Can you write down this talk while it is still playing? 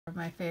Of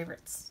my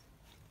favorites.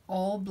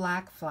 Old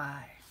Black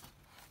Fly.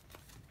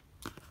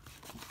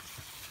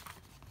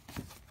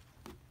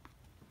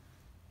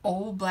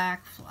 Old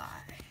Black Fly.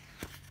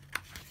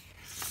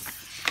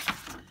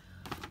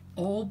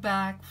 Old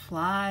Black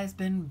Fly's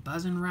been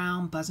buzzing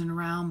around, buzzing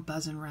around,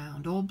 buzzing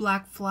around. Old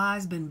Black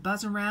Fly's been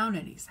buzzing around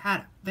and he's had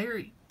a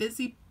very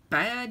busy,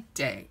 bad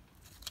day.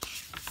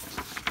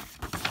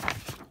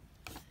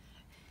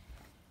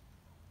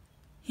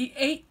 He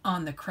ate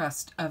on the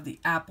crust of the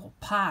apple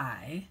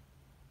pie,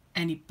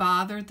 and he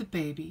bothered the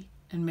baby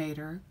and made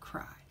her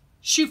cry.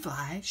 Shoo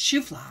fly,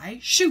 shoo fly,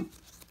 shoo.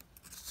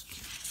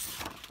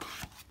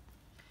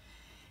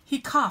 He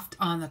coughed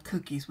on the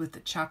cookies with the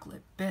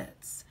chocolate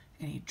bits,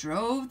 and he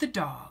drove the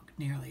dog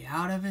nearly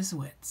out of his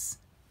wits.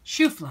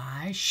 Shoo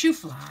fly, shoo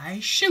fly,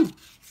 shoo.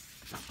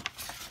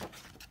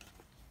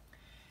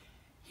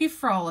 He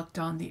frolicked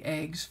on the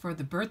eggs for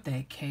the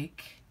birthday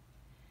cake,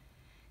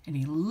 and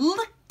he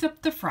licked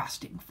up the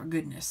frosting for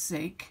goodness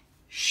sake.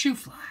 Shoo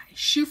fly,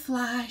 shoo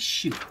fly,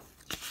 shoo.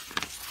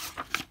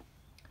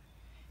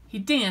 He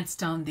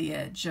danced on the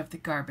edge of the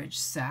garbage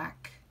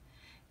sack,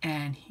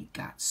 and he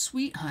got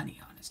sweet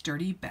honey on his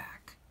dirty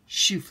back.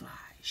 Shoo fly,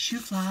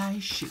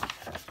 shoo.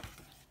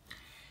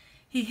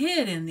 He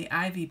hid in the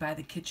ivy by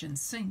the kitchen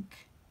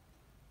sink,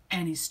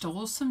 and he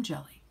stole some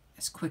jelly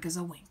as quick as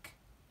a wink.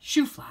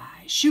 Shoo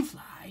fly,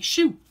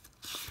 shoo.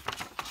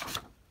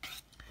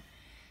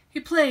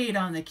 He played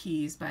on the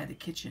keys by the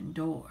kitchen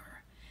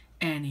door,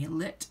 and he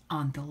lit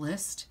on the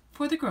list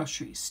for the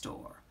grocery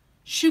store.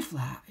 Shoo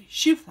fly,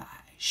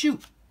 shoo.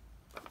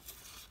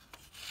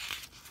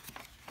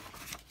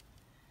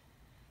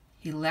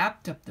 He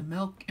lapped up the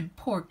milk in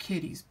poor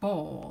Kitty's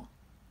bowl,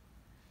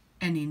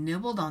 and he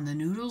nibbled on the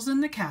noodles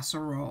in the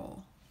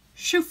casserole.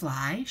 Shoo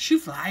fly,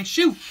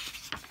 shoo.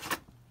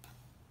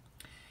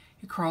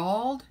 He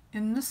crawled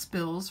in the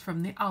spills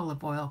from the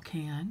olive oil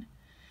can,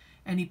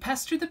 and he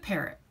pestered the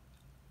parrot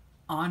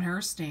on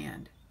her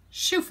stand.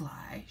 Shoo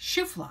fly,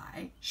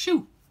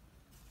 shoo.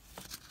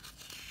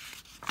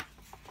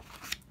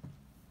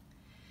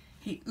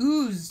 He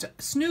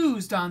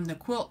snoozed on the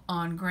quilt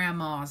on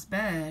Grandma's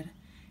bed,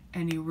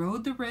 and he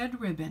rode the red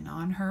ribbon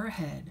on her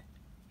head.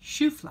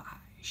 Shoo fly,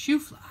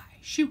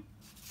 shoo.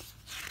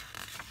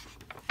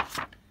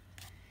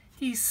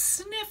 He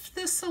sniffed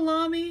the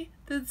salami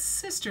that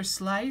sister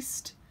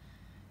sliced,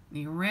 and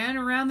he ran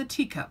around the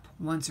teacup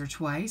once or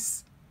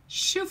twice.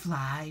 Shoo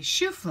fly,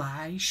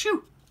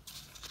 shoo.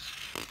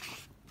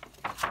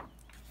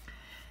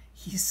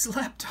 He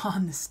slept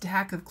on the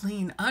stack of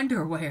clean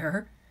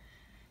underwear,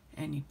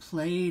 and he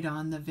played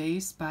on the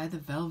vase by the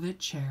velvet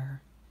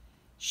chair.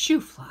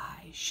 Shoo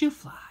fly,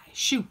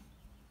 shoo.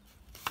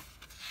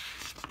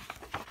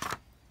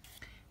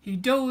 He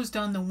dozed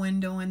on the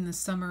window in the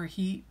summer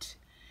heat,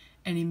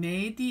 and he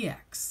made the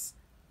X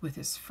with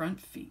his front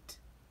feet.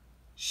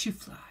 Shoo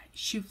fly,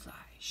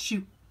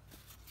 shoo.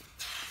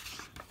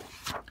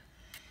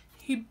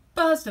 He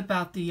buzzed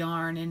about the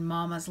yarn in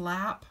Mama's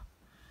lap,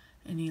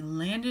 and he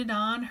landed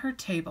on her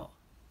table.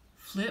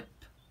 Flip,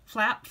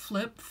 flap,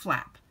 flip,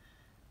 flap.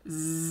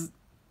 Zzz,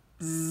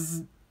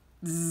 zzz,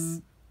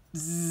 zzz,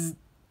 zzz,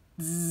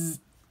 zzz.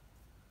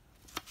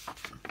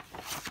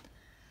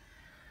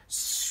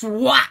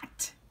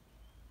 Swat!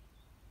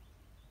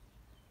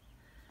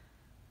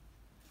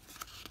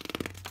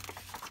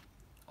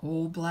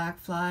 Old Black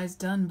Fly's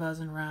done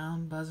buzzing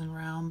round, buzzing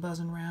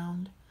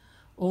round.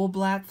 Old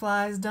Black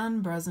Fly's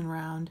done buzzing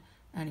round,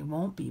 and he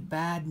won't be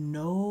bad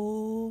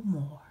no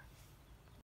more.